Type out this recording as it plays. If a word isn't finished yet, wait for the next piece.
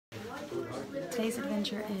Today's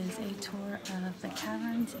adventure is a tour of the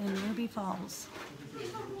caverns in Ruby Falls.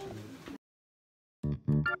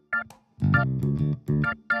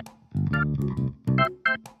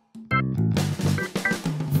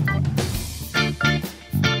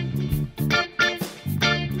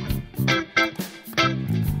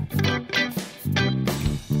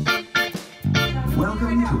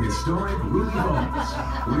 Welcome to historic Ruby Falls.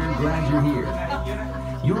 We're glad you're here.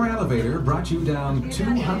 Your elevator brought you down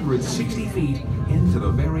 260 feet into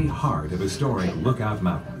the very heart of historic Lookout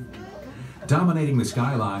Mountain. Dominating the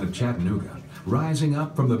skyline of Chattanooga, rising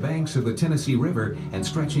up from the banks of the Tennessee River and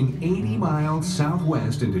stretching 80 miles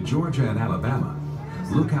southwest into Georgia and Alabama,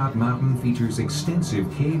 Lookout Mountain features extensive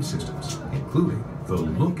cave systems, including the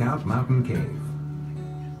Lookout Mountain Cave.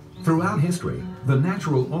 Throughout history, the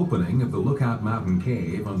natural opening of the Lookout Mountain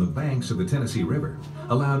Cave on the banks of the Tennessee River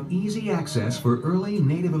allowed easy access for early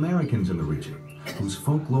Native Americans in the region, whose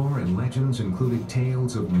folklore and legends included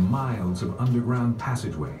tales of miles of underground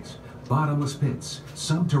passageways, bottomless pits,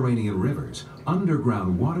 subterranean rivers,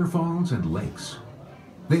 underground waterfalls, and lakes.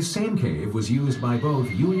 This same cave was used by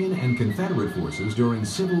both Union and Confederate forces during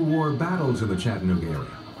Civil War battles in the Chattanooga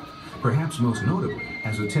area, perhaps most notably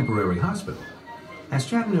as a temporary hospital. As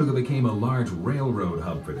Chattanooga became a large railroad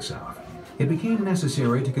hub for the South, it became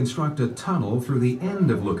necessary to construct a tunnel through the end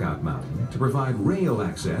of Lookout Mountain to provide rail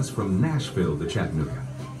access from Nashville to Chattanooga.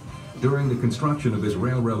 During the construction of this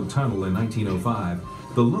railroad tunnel in 1905,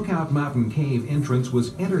 the Lookout Mountain Cave entrance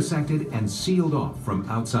was intersected and sealed off from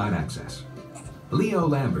outside access. Leo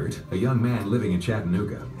Lambert, a young man living in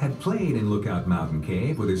Chattanooga, had played in Lookout Mountain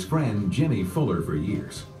Cave with his friend Jimmy Fuller for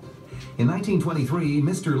years. In 1923,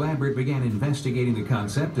 Mr. Lambert began investigating the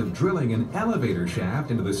concept of drilling an elevator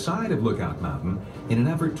shaft into the side of Lookout Mountain in an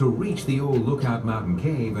effort to reach the old Lookout Mountain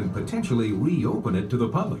Cave and potentially reopen it to the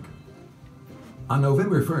public. On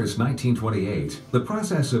November 1st, 1928, the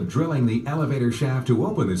process of drilling the elevator shaft to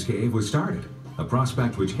open this cave was started, a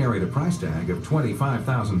prospect which carried a price tag of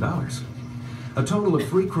 $25,000. A total of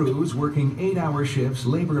 3 crews working 8-hour shifts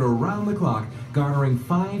labored around the clock, garnering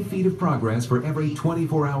 5 feet of progress for every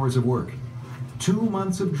 24 hours of work. 2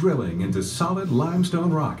 months of drilling into solid limestone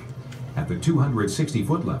rock. At the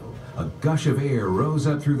 260-foot level, a gush of air rose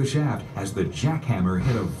up through the shaft as the jackhammer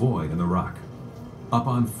hit a void in the rock.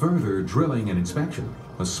 Upon further drilling and inspection,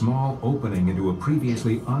 a small opening into a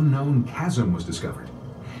previously unknown chasm was discovered.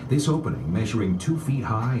 This opening, measuring 2 feet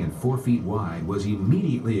high and 4 feet wide, was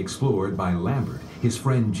immediately explored by Lambert, his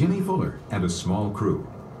friend Jimmy Fuller, and a small crew.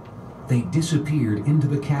 They disappeared into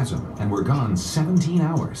the chasm and were gone 17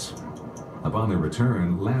 hours. Upon their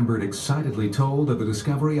return, Lambert excitedly told of the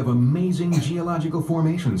discovery of amazing geological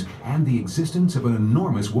formations and the existence of an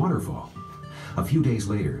enormous waterfall. A few days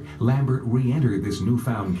later, Lambert re-entered this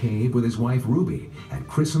newfound cave with his wife Ruby and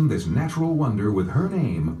christened this natural wonder with her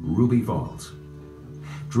name, Ruby Falls.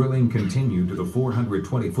 Drilling continued to the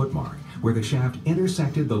 420-foot mark, where the shaft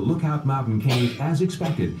intersected the Lookout Mountain Cave as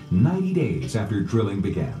expected 90 days after drilling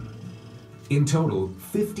began. In total,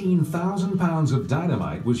 15,000 pounds of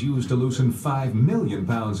dynamite was used to loosen 5 million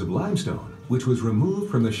pounds of limestone, which was removed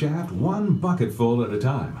from the shaft 1 bucketful at a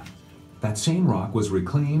time. That same rock was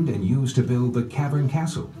reclaimed and used to build the cavern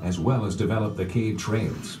castle, as well as develop the cave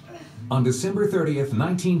trails. On December 30th,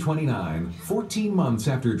 1929, 14 months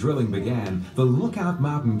after drilling began, the Lookout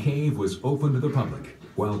Mountain Cave was open to the public,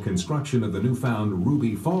 while construction of the newfound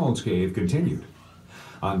Ruby Falls Cave continued.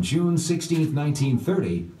 On June 16,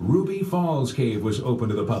 1930, Ruby Falls Cave was open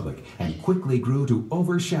to the public and quickly grew to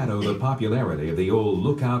overshadow the popularity of the old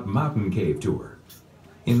Lookout Mountain Cave tour.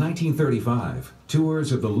 In 1935,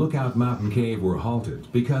 tours of the Lookout Mountain Cave were halted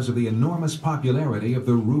because of the enormous popularity of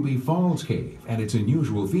the Ruby Falls Cave and its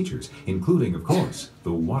unusual features, including, of course,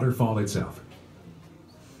 the waterfall itself.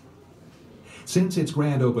 Since its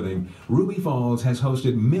grand opening, Ruby Falls has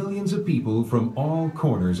hosted millions of people from all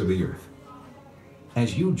corners of the earth.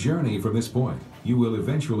 As you journey from this point, you will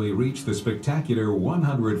eventually reach the spectacular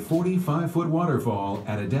 145-foot waterfall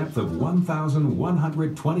at a depth of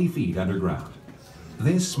 1,120 feet underground.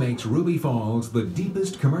 This makes Ruby Falls the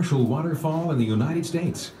deepest commercial waterfall in the United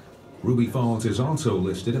States. Ruby Falls is also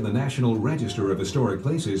listed in the National Register of Historic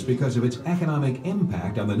Places because of its economic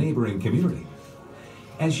impact on the neighboring community.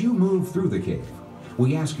 As you move through the cave,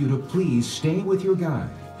 we ask you to please stay with your guide,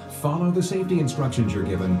 follow the safety instructions you're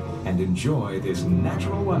given, and enjoy this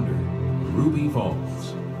natural wonder, Ruby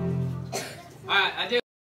Falls. All right, I do.